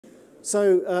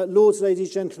Lords,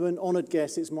 ladies, gentlemen, honoured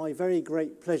guests, it's my very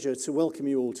great pleasure to welcome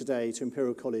you all today to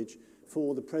Imperial College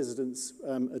for the President's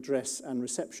address and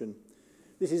reception.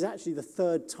 This is actually the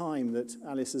third time that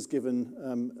Alice has given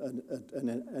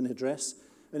an address,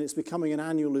 and it's becoming an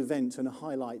annual event and a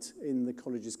highlight in the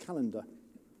college's calendar.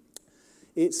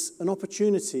 It's an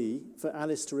opportunity for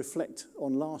Alice to reflect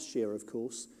on last year, of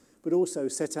course, but also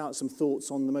set out some thoughts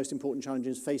on the most important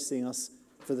challenges facing us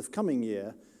for the coming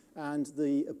year, and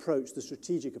the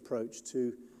strategic approach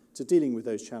to dealing with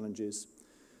those challenges.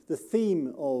 The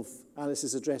theme of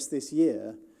Alice's address this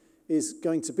year is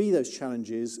going to be those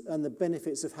challenges and the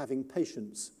benefits of having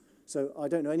patience. So I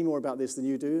don't know any more about this than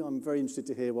you do. I'm very interested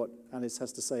to hear what Alice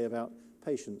has to say about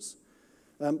patience.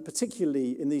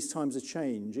 Particularly in these times of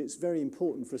change, it's very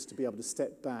important for us to be able to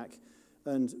step back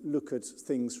and look at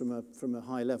things from a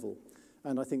high level.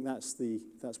 And I think that's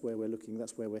where we're looking,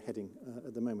 that's where we're heading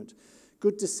at the moment.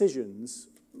 Good decisions,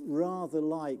 rather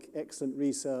like excellent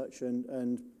research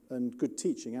and good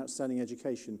teaching, outstanding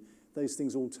education, those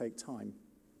things all take time.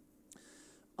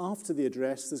 After the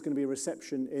address, there's going to be a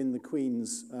reception in the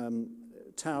Queen's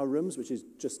Tower Rooms, which is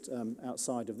just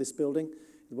outside of this building,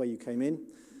 the way you came in,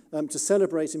 to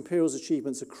celebrate Imperial's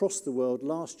achievements across the world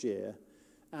last year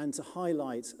and to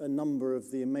highlight a number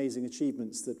of the amazing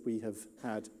achievements that we have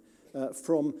had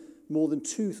from more than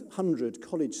 200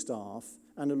 college staff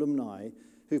and alumni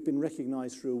who've been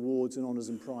recognised through awards and honours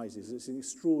and prizes. It's an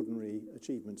extraordinary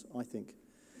achievement, I think.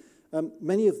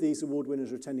 Many of these award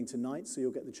winners are attending tonight, so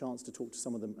you'll get the chance to talk to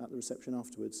some of them at the reception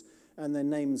afterwards. And their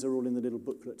names are all in the little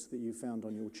booklet that you found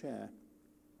on your chair.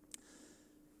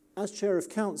 As Chair of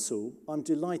Council, I'm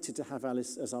delighted to have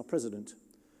Alice as our President.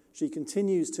 She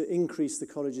continues to increase the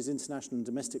college's international and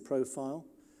domestic profile.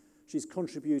 She's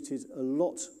contributed a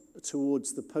lot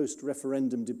towards the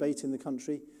post-referendum debate in the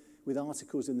country, with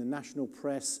articles in the national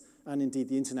press and indeed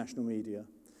the international media.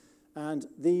 And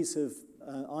these have,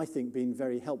 I think, been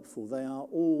very helpful. They are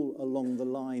all along the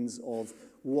lines of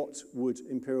what would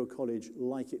Imperial College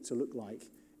like it to look like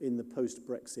in the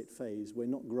post-Brexit phase. We're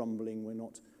not grumbling, we're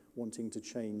not wanting to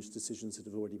change decisions that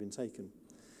have already been taken.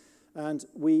 And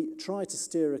we try to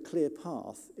steer a clear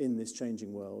path in this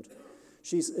changing world.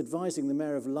 She's advising the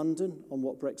Mayor of London on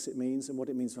what Brexit means and what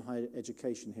it means for higher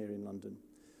education here in London.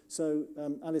 So,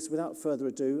 Alice, without further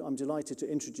ado, I'm delighted to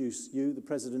introduce you, the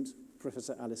President,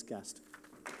 Professor Alice Gast.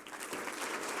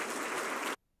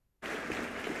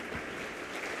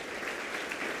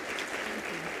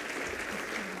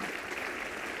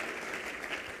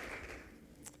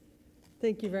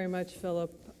 Thank you very much,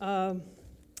 Philip.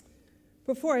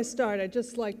 Before I start, I'd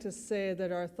just like to say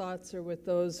that our thoughts are with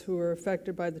those who were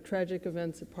affected by the tragic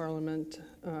events at Parliament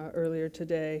earlier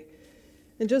today.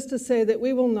 And just to say that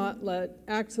we will not let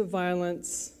acts of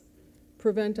violence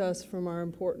prevent us from our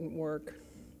important work.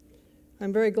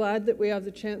 I'm very glad that we have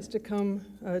the chance to come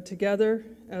together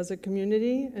as a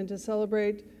community and to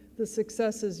celebrate the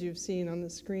successes you've seen on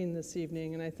the screen this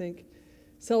evening. And I think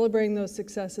celebrating those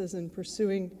successes and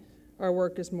pursuing our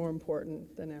work is more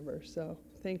important than ever. So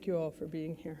thank you all for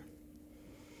being here.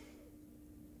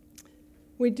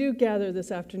 We do gather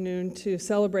this afternoon to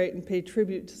celebrate and pay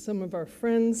tribute to some of our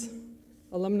friends,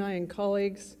 alumni and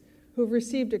colleagues who have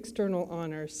received external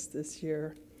honors this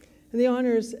year. And the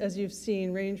honors, as you've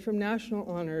seen, range from national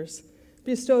honors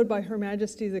bestowed by Her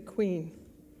Majesty the Queen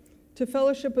to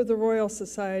Fellowship of the Royal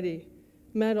Society,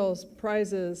 medals,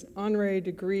 prizes, honorary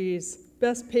degrees,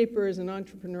 best papers, and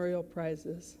entrepreneurial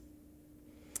prizes.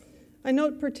 I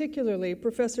note particularly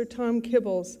Professor Tom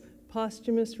Kibble's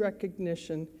posthumous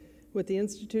recognition with the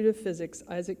Institute of Physics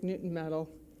Isaac Newton Medal,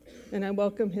 and I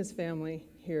welcome his family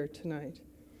here tonight.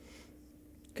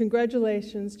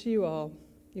 Congratulations to you all.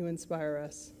 You inspire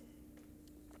us.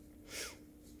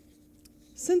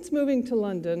 Since moving to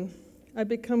London, I've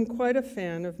become quite a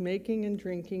fan of making and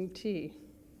drinking tea.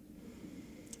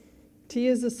 Tea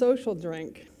is a social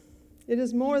drink. It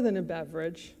is more than a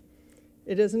beverage.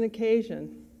 It is an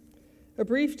occasion, a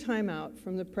brief time out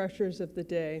from the pressures of the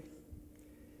day.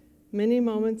 Many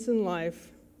moments in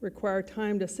life require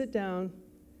time to sit down,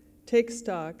 take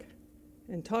stock,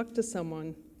 and talk to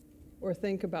someone or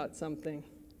think about something.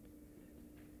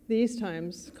 These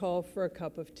times call for a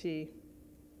cup of tea.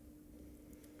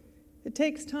 It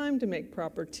takes time to make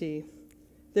proper tea.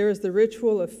 There is the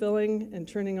ritual of filling and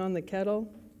turning on the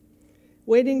kettle,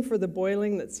 waiting for the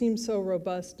boiling that seems so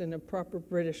robust in a proper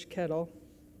British kettle,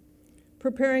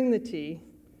 preparing the tea,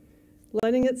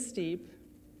 letting it steep,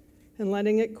 and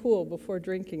letting it cool before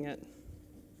drinking it.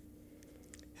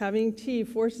 Having tea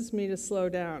forces me to slow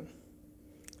down.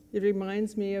 It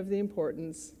reminds me of the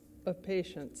importance of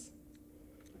patience.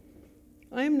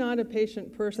 I am not a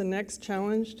patient person. The next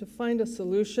challenge to find a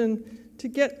solution to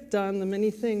get done the many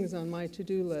things on my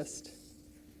to-do list.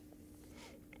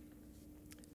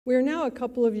 We are now a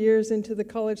couple of years into the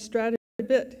college strategy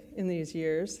bit in these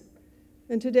years,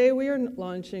 and today we are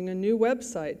launching a new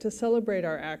website to celebrate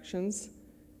our actions,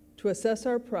 to assess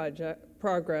our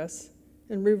progress,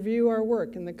 and review our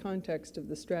work in the context of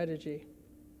the strategy.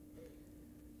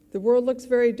 The world looks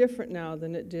very different now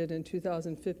than it did in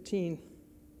 2015.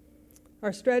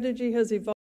 Our strategy has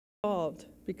evolved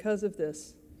because of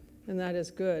this, and that is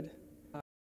good.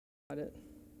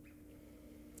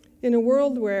 In a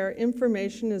world where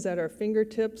information is at our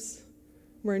fingertips,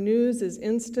 where news is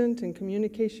instant and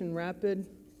communication rapid,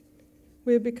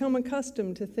 we have become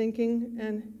accustomed to thinking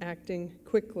and acting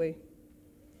quickly.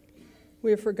 We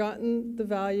have forgotten the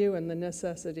value and the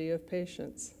necessity of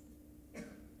patience.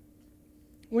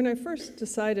 When I first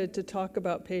decided to talk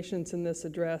about patience in this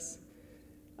address,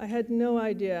 I had no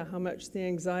idea how much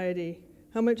anxiety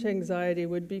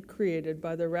would be created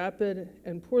by the rapid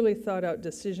and poorly thought out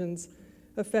decisions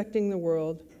affecting the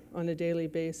world on a daily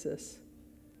basis,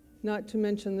 not to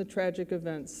mention the tragic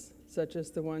events such as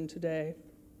the one today.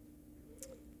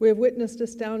 We have witnessed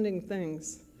astounding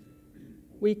things: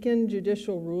 weakened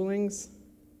judicial rulings,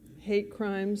 hate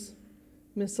crimes,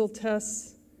 missile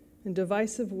tests, and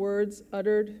divisive words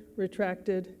uttered,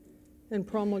 retracted, and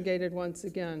promulgated once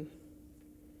again.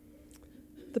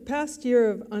 The past year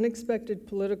of unexpected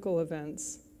political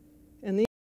events and the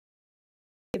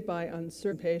by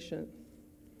uncertain patient.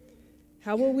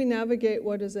 How will we navigate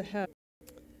what is ahead?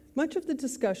 Much of the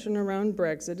discussion around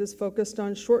Brexit is focused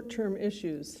on short-term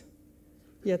issues,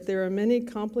 yet there are many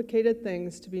complicated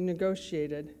things to be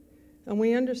negotiated, and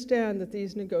we understand that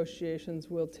these negotiations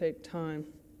will take time.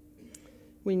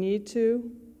 We need to,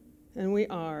 and we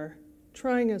are,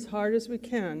 trying as hard as we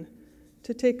can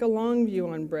to take a long view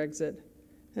on Brexit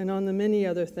and on the many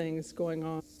other things going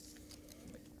on.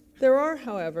 There are,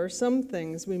 however, some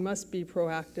things we must be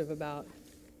proactive about.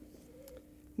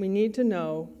 We need to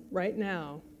know, right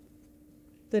now,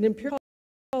 that Imperial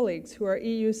colleagues who are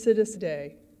EU citizens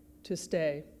today to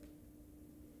stay.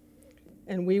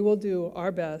 And we will do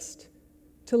our best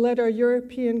to let our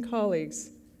European colleagues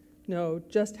know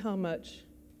just how much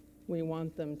we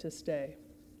want them to stay.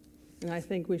 And I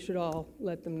think we should all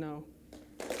let them know.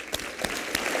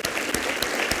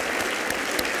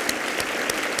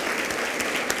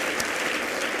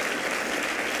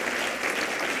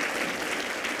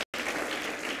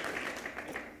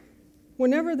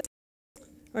 Whenever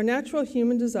our natural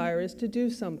human desire is to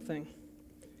do something.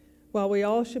 While we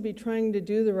all should be trying to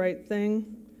do the right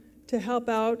thing, to help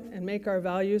out and make our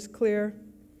values clear,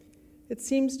 it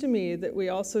seems to me that we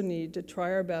also need to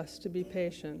try our best to be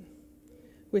patient.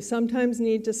 We sometimes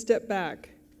need to step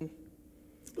back.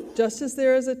 Just as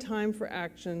there is a time for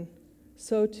action,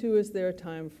 so too is there a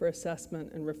time for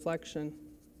assessment and reflection.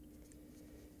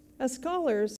 As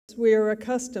scholars, we are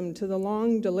accustomed to the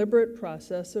long, deliberate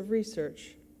process of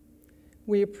research.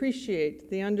 We appreciate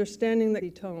the understanding that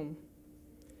we tome.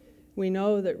 We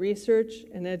know that research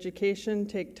and education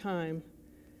take time,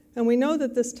 and we know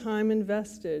that this time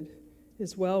invested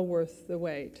is well worth the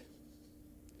wait.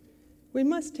 We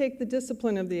must take the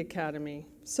discipline of the academy,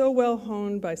 so well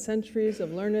honed by centuries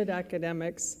of learned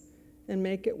academics, and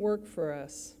make it work for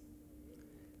us.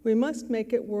 We must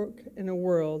make it work in a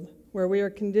world where we are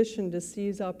conditioned to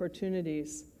seize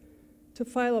opportunities, to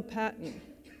file a patent,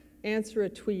 answer a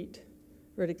tweet,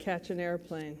 or to catch an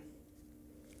airplane.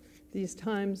 These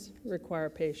times require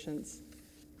patience.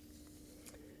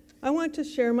 I want to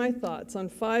share my thoughts on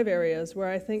 5 areas where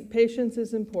I think patience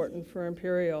is important for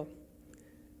Imperial.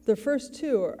 The first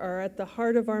 2 are at the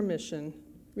heart of our mission,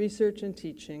 research and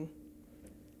teaching.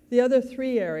 The other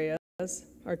 3 areas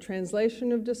are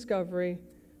translation of discovery,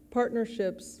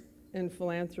 partnerships, and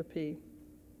philanthropy.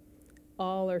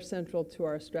 All are central to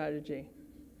our strategy.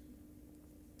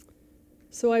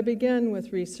 So I begin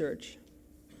with research.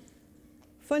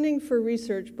 Funding for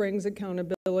research brings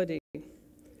accountability.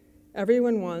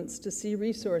 Everyone wants to see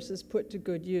resources put to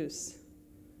good use.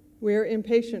 We are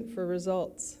impatient for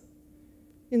results.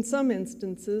 In some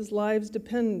instances, lives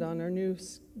depend on our new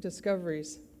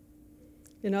discoveries.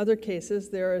 In other cases,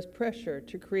 there is pressure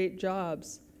to create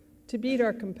jobs, to beat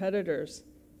our competitors,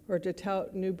 or to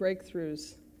tout new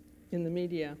breakthroughs in the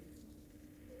media.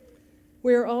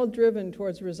 We are all driven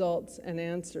towards results and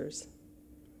answers,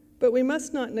 but we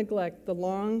must not neglect the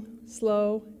long,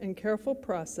 slow, and careful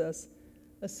process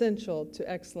essential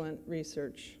to excellent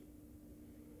research.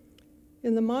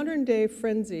 In the modern-day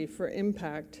frenzy for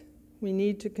impact, we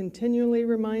need to continually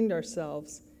remind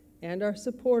ourselves and our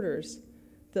supporters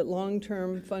that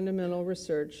long-term fundamental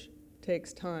research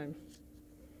takes time.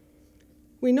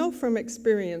 We know from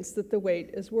experience that the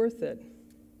wait is worth it.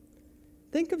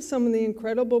 Think of some of the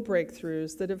incredible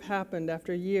breakthroughs that have happened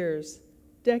after years,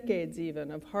 decades even,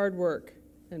 of hard work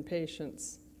and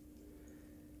patience.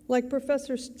 Like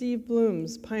Professor Steve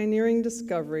Bloom's pioneering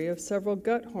discovery of several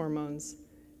gut hormones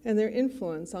and their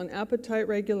influence on appetite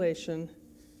regulation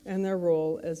and their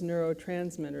role as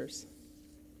neurotransmitters.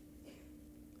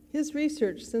 His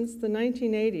research since the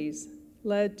 1980s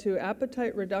led to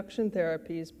appetite reduction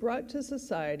therapies brought to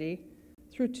society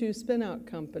through 2 spin-out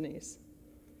companies.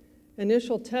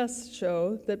 Initial tests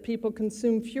show that people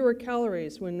consume fewer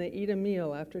calories when they eat a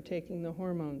meal after taking the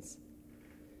hormones.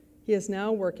 He is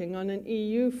now working on an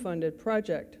EU-funded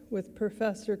project with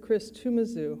Professor Chris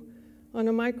Tumazu on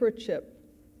a microchip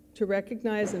to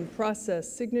recognize and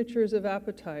process signatures of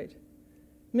appetite,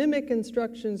 mimic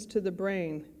instructions to the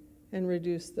brain, and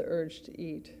reduce the urge to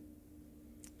eat.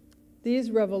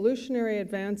 These revolutionary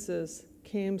advances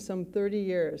came some 30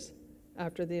 years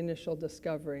after the initial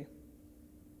discovery.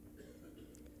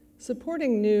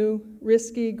 Supporting new,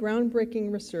 risky,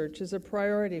 groundbreaking research is a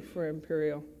priority for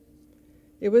Imperial.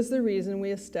 It was the reason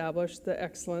we established the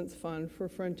Excellence Fund for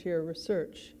Frontier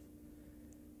Research.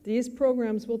 These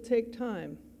programs will take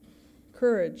time,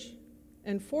 courage,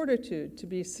 and fortitude to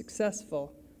be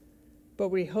successful, but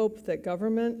we hope that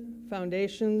government,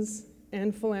 foundations,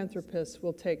 and philanthropists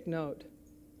will take note,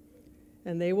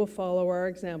 and they will follow our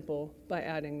example by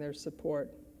adding their support.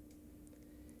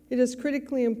 It is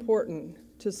critically important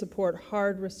to support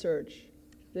hard research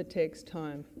that takes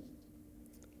time.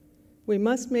 We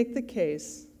must make the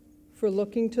case for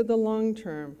looking to the long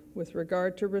term with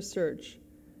regard to research,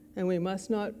 and we must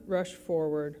not rush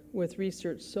forward with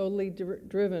research solely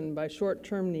driven by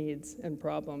short-term needs and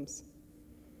problems.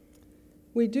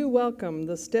 We do welcome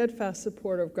the steadfast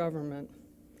support of government,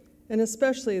 and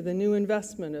especially the new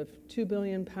investment of £2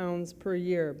 billion per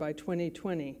year by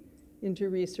 2020 into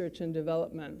research and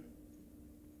development.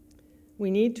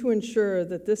 We need to ensure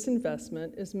that this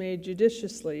investment is made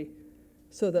judiciously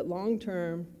so that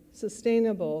long-term,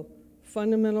 sustainable,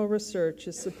 fundamental research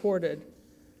is supported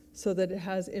so that it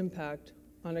has impact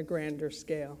on a grander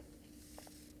scale.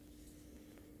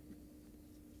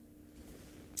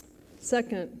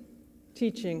 Second,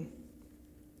 teaching.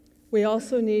 We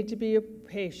also need to be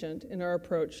patient in our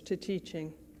approach to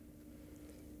teaching.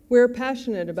 We're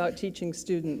passionate about teaching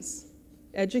students.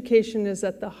 Education is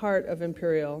at the heart of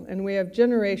Imperial, and we have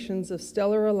generations of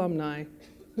stellar alumni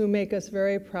who make us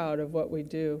very proud of what we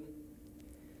do.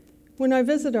 When I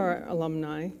visit our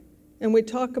alumni and we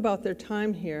talk about their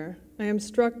time here, I am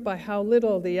struck by how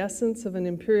little the essence of an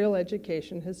Imperial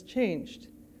education has changed.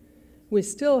 We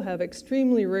still have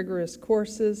extremely rigorous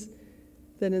courses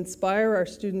that inspire our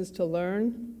students to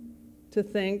learn, to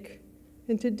think,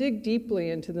 and to dig deeply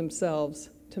into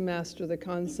themselves to master the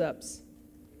concepts.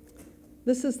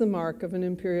 This is the mark of an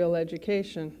Imperial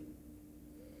education.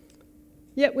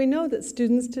 Yet we know that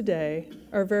students today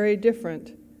are very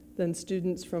different than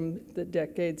students from the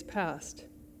decades past.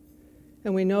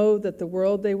 And we know that the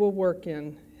world they will work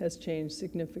in has changed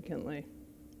significantly.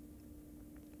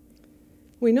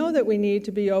 We know that we need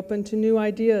to be open to new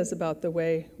ideas about the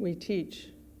way we teach,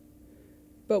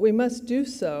 but we must do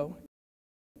so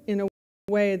in a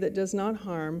way that does not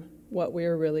harm what we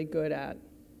are really good at.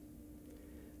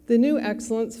 The new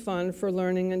Excellence Fund for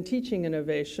Learning and Teaching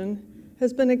Innovation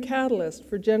has been a catalyst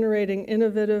for generating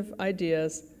innovative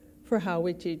ideas for how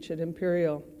we teach at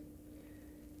Imperial.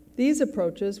 These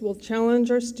approaches will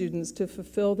challenge our students to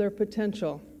fulfill their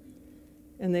potential,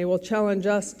 and they will challenge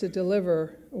us to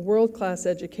deliver a world-class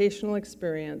educational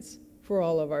experience for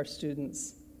all of our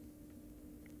students.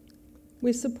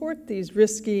 We support these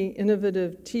risky,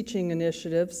 innovative teaching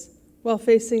initiatives while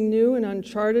facing new and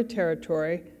uncharted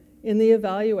territory in the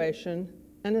evaluation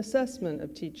and assessment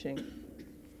of teaching.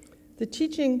 The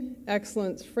Teaching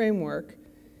Excellence Framework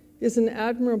is an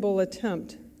admirable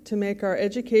attempt to make our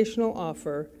educational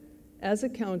offer as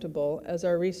accountable as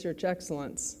our research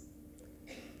excellence.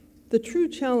 The true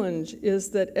challenge is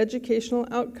that educational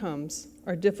outcomes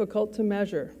are difficult to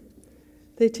measure.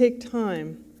 They take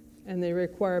time and they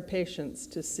require patience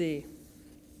to see.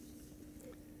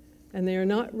 And they are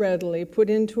not readily put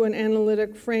into an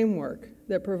analytic framework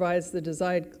that provides the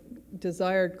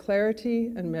desired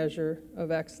clarity and measure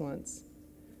of excellence.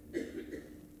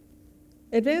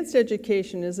 Advanced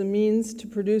education is a means to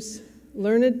produce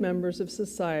learned members of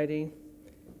society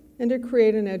and to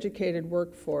create an educated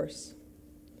workforce.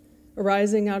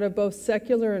 Arising out of both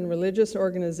secular and religious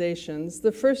organizations,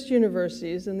 the first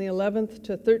universities in the 11th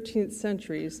to 13th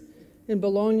centuries in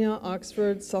Bologna,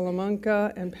 Oxford,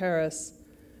 Salamanca, and Paris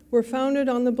were founded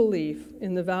on the belief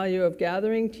in the value of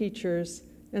gathering teachers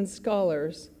and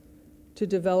scholars to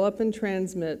develop and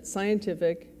transmit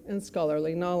scientific and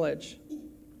scholarly knowledge.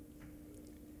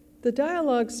 The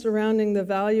dialogue surrounding the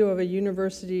value of a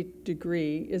university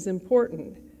degree is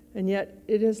important, and yet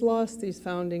it has lost these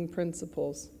founding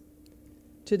principles.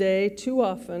 Today, too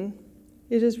often,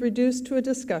 it is reduced to a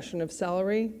discussion of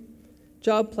salary,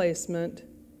 job placement,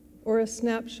 or a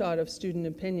snapshot of student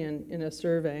opinion in a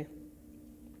survey.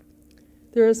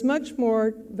 There is much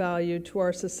more value to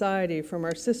our society from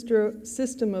our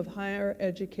system of higher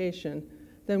education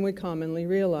than we commonly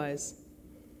realize.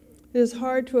 It is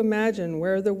hard to imagine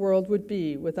where the world would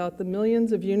be without the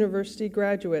millions of university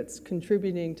graduates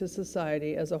contributing to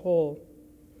society as a whole.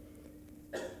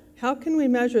 How can we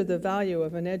measure the value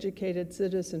of an educated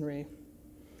citizenry?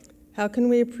 How can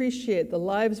we appreciate the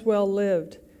lives well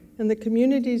lived and the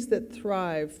communities that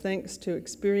thrive thanks to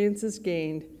experiences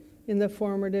gained in the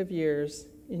formative years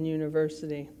in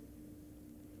university?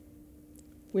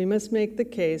 We must make the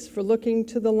case for looking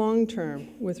to the long term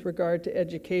with regard to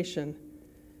education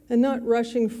and not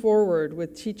rushing forward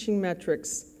with teaching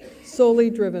metrics solely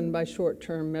driven by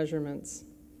short-term measurements.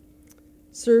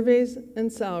 Surveys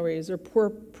and salaries are poor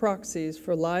proxies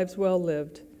for lives well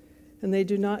lived, and they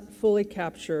do not fully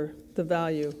capture the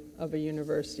value of a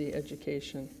university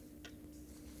education.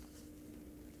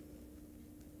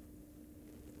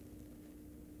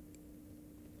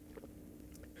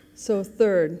 So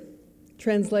third,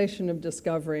 translation of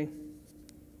discovery.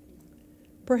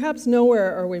 Perhaps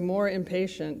nowhere are we more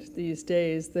impatient these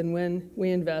days than when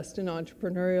we invest in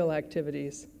entrepreneurial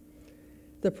activities.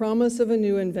 The promise of a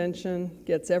new invention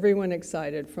gets everyone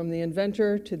excited, from the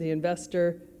inventor to the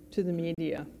investor to the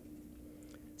media.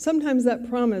 Sometimes that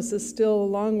promise is still a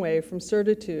long way from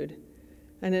certitude,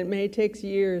 and it may take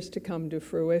years to come to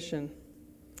fruition.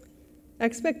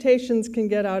 Expectations can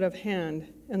get out of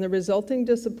hand, and the resulting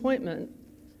disappointment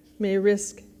may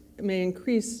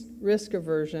increase risk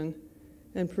aversion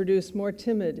and produce more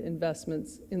timid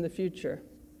investments in the future.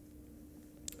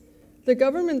 The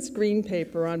government's green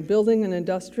paper on building an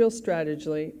industrial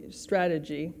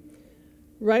strategy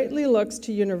rightly looks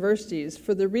to universities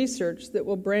for the research that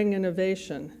will bring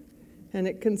innovation, and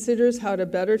it considers how to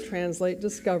better translate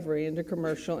discovery into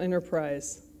commercial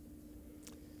enterprise.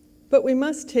 But we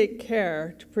must take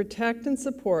care to protect and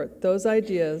support those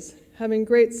ideas having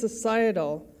great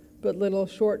societal but little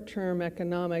short-term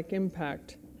economic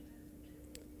impact.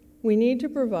 We need to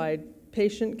provide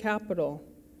patient capital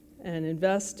and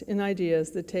invest in ideas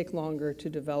that take longer to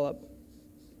develop.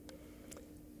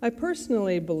 I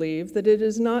personally believe that it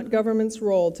is not government's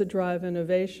role to drive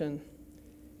innovation.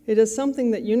 It is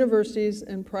something that universities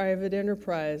and private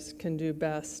enterprise can do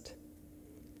best.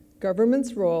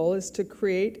 Government's role is to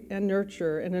create and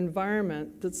nurture an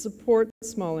environment that supports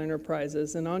small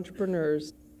enterprises and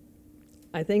entrepreneurs.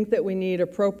 I think that we need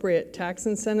appropriate tax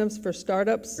incentives for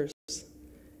startups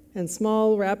and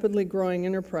small, rapidly growing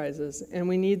enterprises, and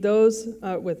we need those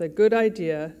with a good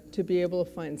idea to be able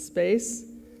to find space,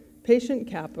 patient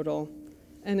capital,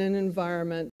 and an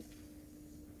environment.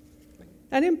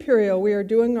 At Imperial, we are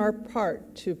doing our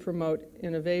part to promote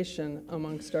innovation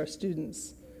amongst our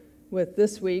students. With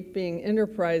this week being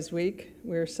Enterprise Week,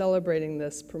 we are celebrating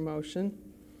this promotion.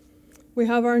 We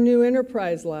have our new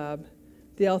Enterprise Lab,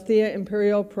 the Althea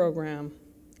Imperial program,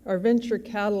 our Venture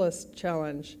Catalyst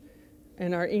Challenge,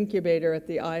 and our incubator at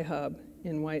the iHub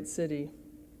in White City.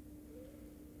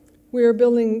 We are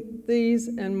building these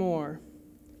and more.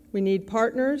 We need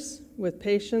partners with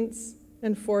patience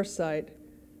and foresight,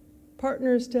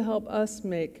 partners to help us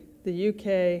make the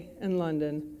UK and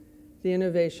London the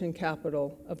innovation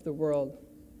capital of the world.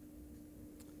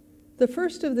 The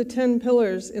first of the 10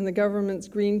 pillars in the government's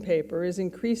green paper is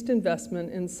increased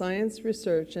investment in science,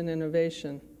 research, and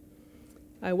innovation.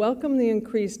 I welcome the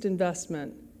increased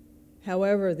investment.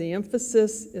 However, the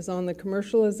emphasis is on the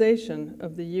commercialization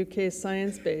of the UK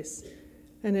science base,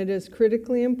 and it is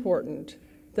critically important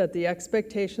that the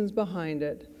expectations behind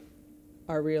it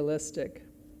are realistic.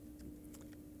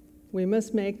 We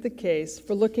must make the case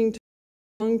for looking to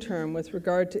the long term with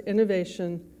regard to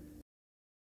innovation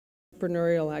and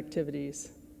entrepreneurial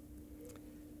activities.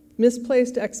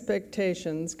 Misplaced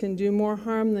expectations can do more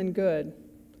harm than good,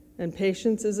 and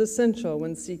patience is essential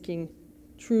when seeking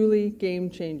truly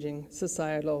game-changing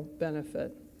societal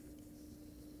benefit.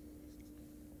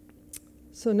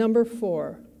 So number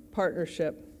 4,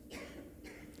 partnership.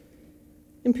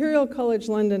 Imperial College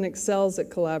London excels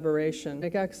at collaboration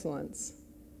and excellence.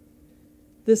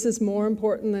 This is more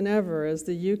important than ever as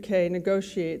the UK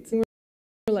negotiates a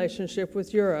relationship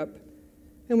with Europe,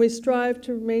 and we strive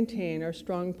to maintain our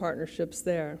strong partnerships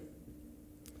there.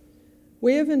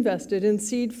 We have invested in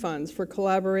seed funds for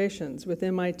collaborations with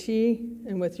MIT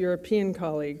and with European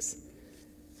colleagues.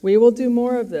 We will do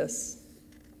more of this,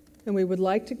 and we would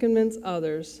like to convince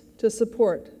others to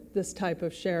support this type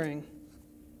of sharing.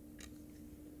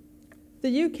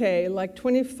 The UK, like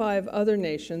 25 other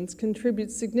nations,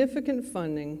 contributes significant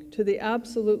funding to the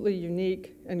absolutely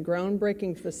unique and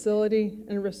groundbreaking facility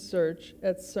and research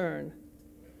at CERN.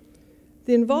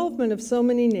 The involvement of so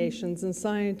many nations and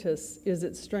scientists is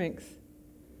its strength.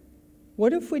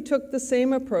 What if we took the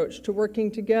same approach to working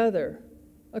together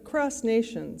across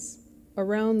nations,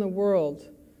 around the world,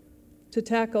 to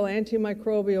tackle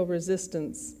antimicrobial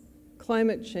resistance,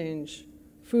 climate change,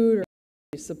 food or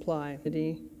energy supply,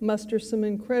 muster some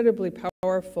incredibly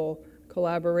powerful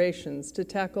collaborations to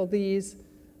tackle these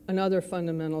and other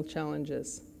fundamental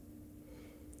challenges?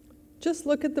 Just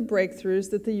look at the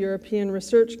breakthroughs that the European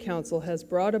Research Council has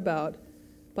brought about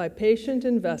by patient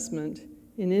investment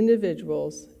in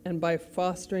individuals and by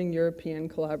fostering European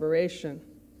collaboration.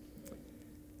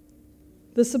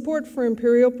 The support for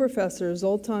Imperial Professor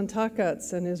Zoltán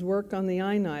Takács and his work on the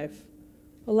eye knife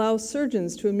allows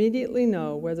surgeons to immediately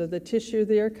know whether the tissue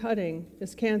they are cutting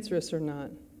is cancerous or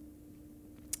not.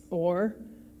 Or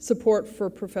support for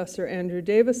Professor Andrew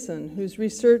Davison, whose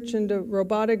research into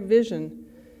robotic vision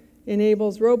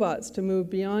enables robots to move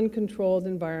beyond controlled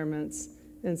environments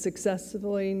and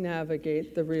successfully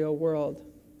navigate the real world.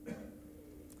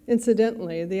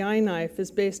 Incidentally, the eye knife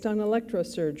is based on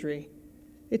electrosurgery,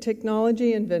 a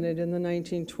technology invented in the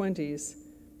 1920s,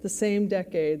 the same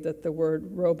decade that the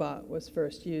word robot was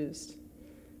first used.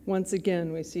 Once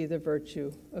again, we see the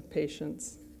virtue of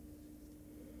patience.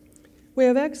 We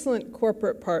have excellent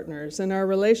corporate partners, and our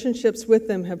relationships with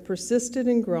them have persisted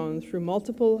and grown through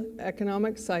multiple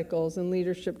economic cycles and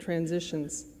leadership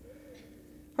transitions.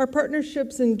 Our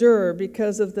partnerships endure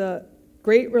because of the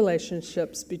great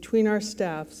relationships between our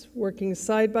staffs working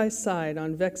side by side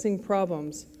on vexing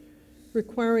problems,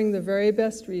 requiring the very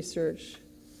best research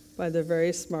by the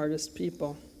very smartest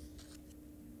people.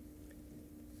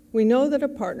 We know that a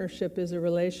partnership is a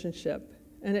relationship,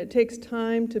 and it takes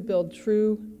time to build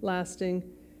true, lasting,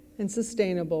 and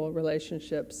sustainable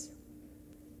relationships.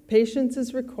 Patience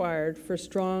is required for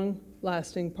strong,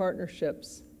 lasting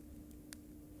partnerships.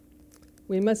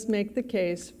 We must make the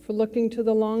case for looking to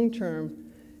the long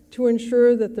term to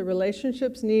ensure that the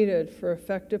relationships needed for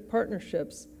effective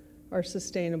partnerships are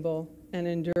sustainable and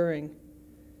enduring.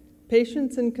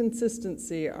 Patience and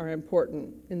consistency are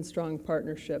important in strong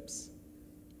partnerships.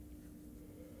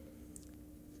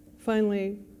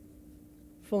 Finally,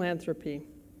 philanthropy.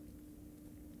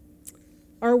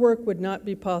 Our work would not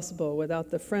be possible without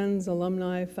the friends,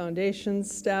 alumni,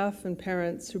 foundations, staff, and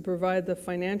parents who provide the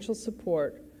financial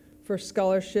support for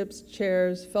scholarships,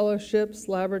 chairs, fellowships,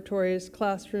 laboratories,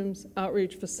 classrooms,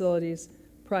 outreach facilities,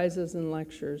 prizes, and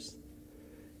lectures.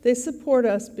 They support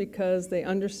us because they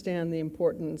understand the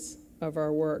importance of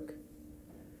our work.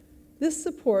 This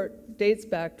support dates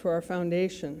back to our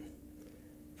foundation.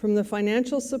 From the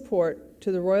financial support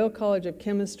to the Royal College of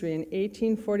Chemistry in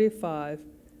 1845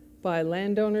 by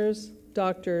landowners,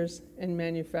 doctors, and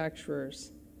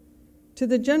manufacturers, to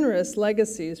the generous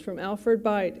legacies from Alfred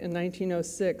Beit in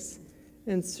 1906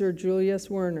 and Sir Julius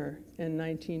Werner in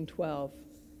 1912.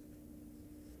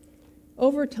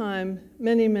 Over time,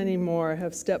 many, many more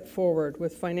have stepped forward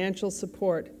with financial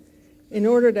support in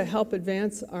order to help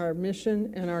advance our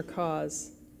mission and our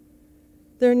cause.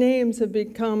 Their names have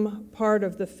become part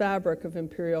of the fabric of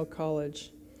Imperial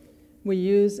College. We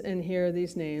use and hear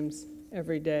these names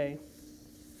every day.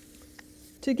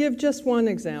 To give just one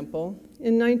example,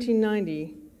 in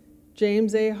 1990,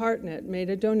 James A. Hartnett made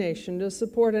a donation to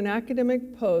support an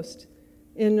academic post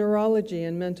in neurology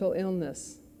and mental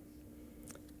illness.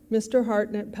 Mr.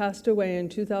 Hartnett passed away in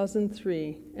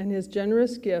 2003, and his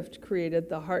generous gift created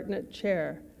the Hartnett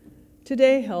Chair,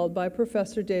 today held by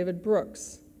Professor David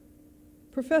Brooks.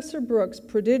 Professor Brooks'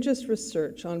 prodigious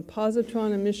research on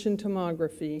positron emission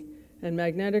tomography and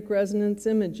magnetic resonance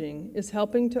imaging is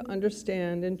helping to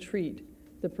understand and treat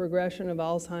the progression of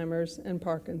Alzheimer's and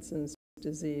Parkinson's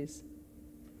disease.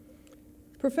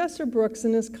 Professor Brooks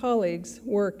and his colleagues'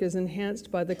 work is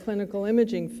enhanced by the clinical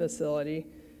imaging facility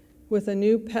with a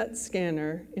new PET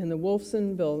scanner in the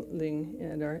Wolfson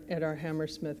building at our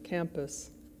Hammersmith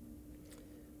campus.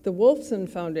 The Wolfson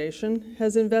Foundation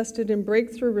has invested in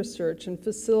breakthrough research and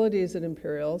facilities at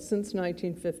Imperial since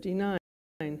 1959.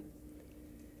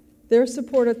 Their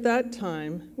support at that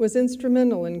time was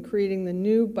instrumental in creating the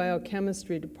new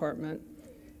biochemistry department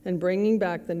and bringing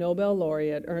back the Nobel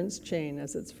laureate Ernst Chain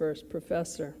as its first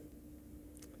professor.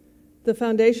 The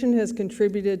foundation has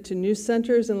contributed to new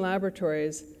centers and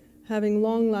laboratories having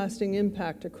long-lasting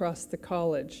impact across the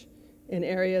college in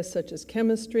areas such as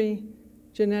chemistry,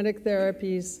 genetic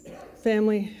therapies,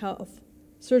 family health,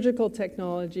 surgical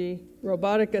technology,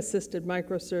 robotic-assisted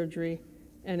microsurgery,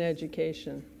 and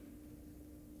education.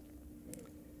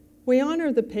 We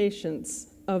honor the patience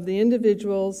of the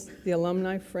individuals, the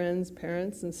alumni, friends,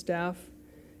 parents, and staff,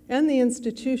 and the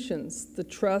institutions, the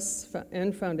trusts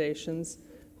and foundations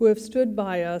who have stood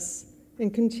by us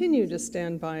and continue to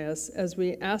stand by us as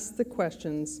we ask the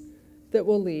questions that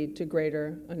will lead to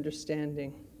greater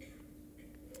understanding.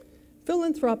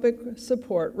 Philanthropic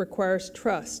support requires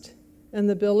trust, and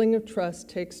the building of trust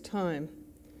takes time.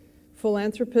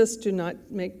 Philanthropists do not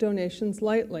make donations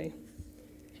lightly.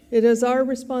 It is our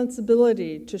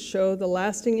responsibility to show the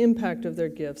lasting impact of their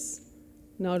gifts,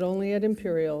 not only at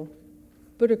Imperial,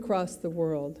 but across the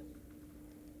world.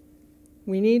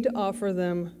 We need to offer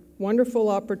them wonderful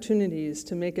opportunities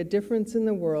to make a difference in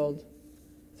the world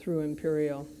through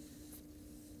Imperial.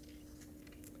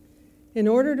 In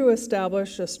order to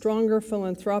establish a stronger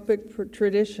philanthropic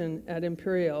tradition at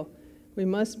Imperial, we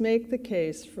must make the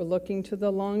case for looking to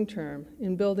the long term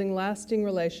in building lasting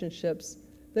relationships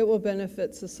that will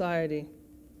benefit society.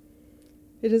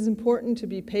 It is important to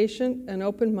be patient and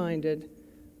open-minded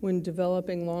when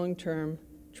developing long-term,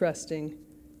 trusting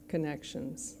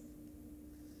connections.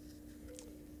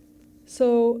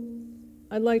 So,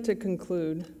 I'd like to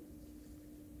conclude.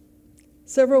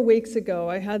 Several weeks ago,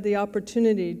 I had the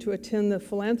opportunity to attend the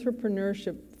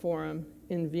Philanthropreneurship Forum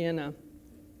in Vienna.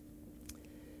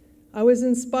 I was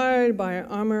inspired by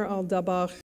Amr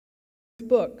al-Dabbah's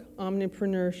book,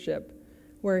 Omnipreneurship,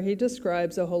 where he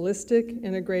describes a holistic,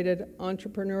 integrated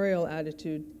entrepreneurial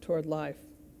attitude toward life.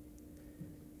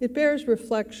 It bears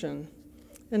reflection,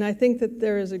 and I think that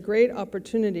there is a great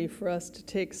opportunity for us to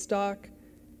take stock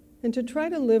and to try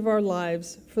to live our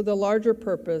lives for the larger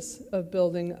purpose of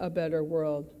building a better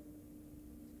world.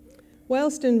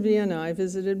 Whilst in Vienna, I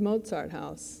visited Mozart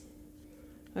House.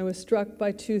 I was struck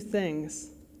by two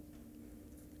things.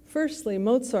 Firstly,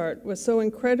 Mozart was so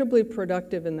incredibly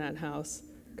productive in that house,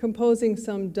 composing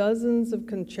some dozens of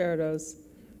concertos,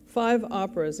 5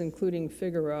 operas, including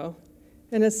Figaro,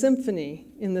 and a symphony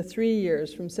in the 3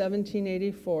 years from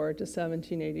 1784 to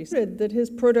 1786. That his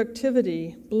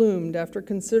productivity bloomed after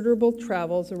considerable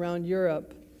travels around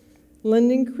Europe,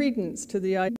 lending credence to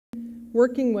the idea that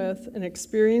working with and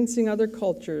experiencing other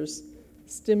cultures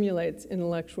stimulates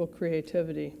intellectual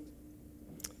creativity.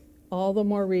 All the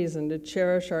more reason to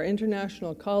cherish our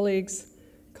international colleagues,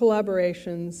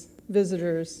 collaborations,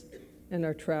 visitors, and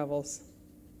our travels.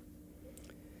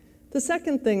 The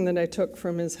second thing that I took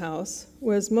from his house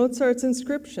was Mozart's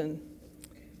inscription,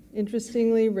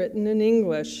 interestingly written in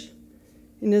English,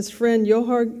 in his friend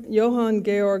Johann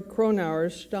Georg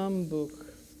Kronauer's Stammbuch.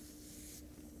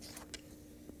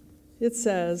 It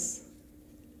says,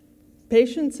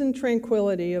 "Patience and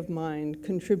tranquility of mind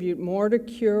contribute more to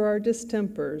cure our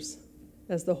distempers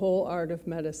as the whole art of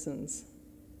medicines."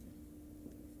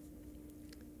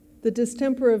 The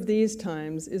distemper of these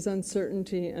times is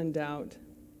uncertainty and doubt.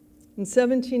 In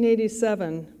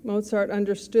 1787, Mozart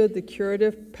understood the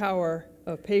curative power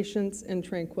of patience and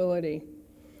tranquility.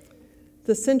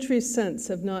 The centuries since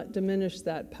have not diminished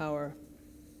that power.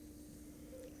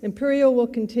 Imperial will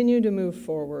continue to move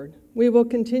forward. We will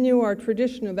continue our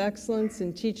tradition of excellence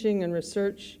in teaching and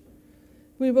research.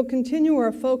 We will continue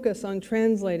our focus on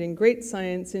translating great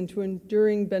science into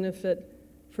enduring benefit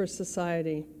for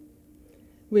society.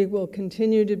 We will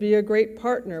continue to be a great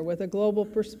partner with a global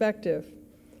perspective.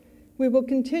 We will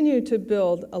continue to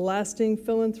build a lasting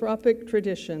philanthropic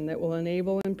tradition that will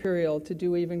enable Imperial to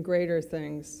do even greater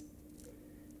things.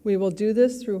 We will do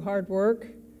this through hard work,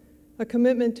 a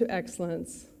commitment to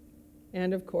excellence,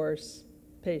 and of course,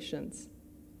 patience.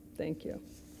 Thank you.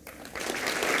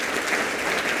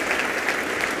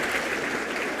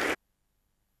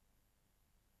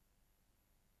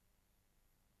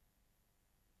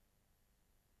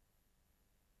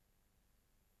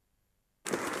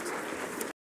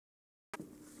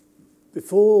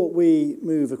 Before we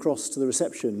move across to the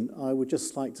reception, I would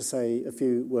just like to say a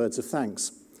few words of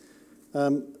thanks.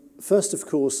 First, of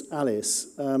course, Alice.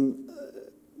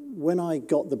 When I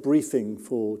got the briefing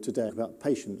for today about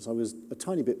patience, I was a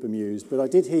tiny bit bemused, but I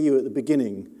did hear you at the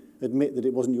beginning admit that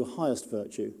it wasn't your highest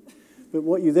virtue. But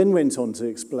what you then went on to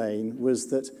explain was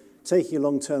that taking a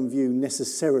long-term view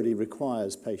necessarily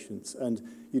requires patience, and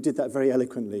you did that very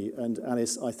eloquently. And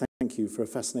Alice, I thank you for a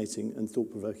fascinating and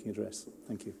thought-provoking address.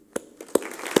 Thank you.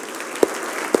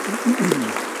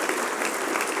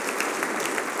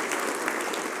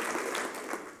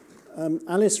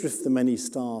 Alice riffed the many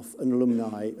staff and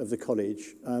alumni of the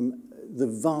college, the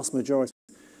vast majority.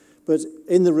 But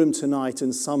in the room tonight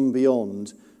and some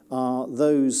beyond are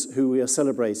those who we are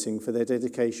celebrating for their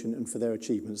dedication and for their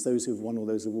achievements, those who have won all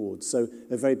those awards. So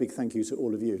a very big thank you to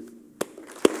all of you.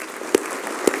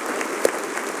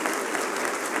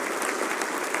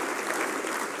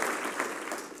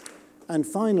 And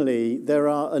finally, there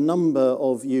are a number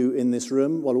of you in this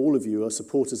room, well, all of you are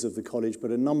supporters of the college,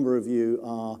 but a number of you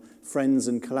are friends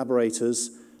and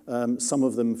collaborators, some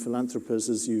of them philanthropists,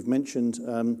 as you've mentioned,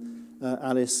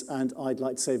 Alice, and I'd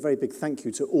like to say a very big thank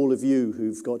you to all of you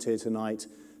who've got here tonight.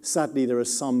 Sadly, there are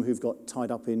some who've got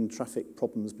tied up in traffic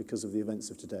problems because of the events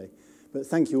of today. But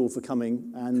thank you all for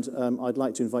coming, and I'd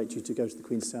like to invite you to go to the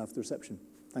Queen's Tower for the reception.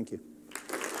 Thank you.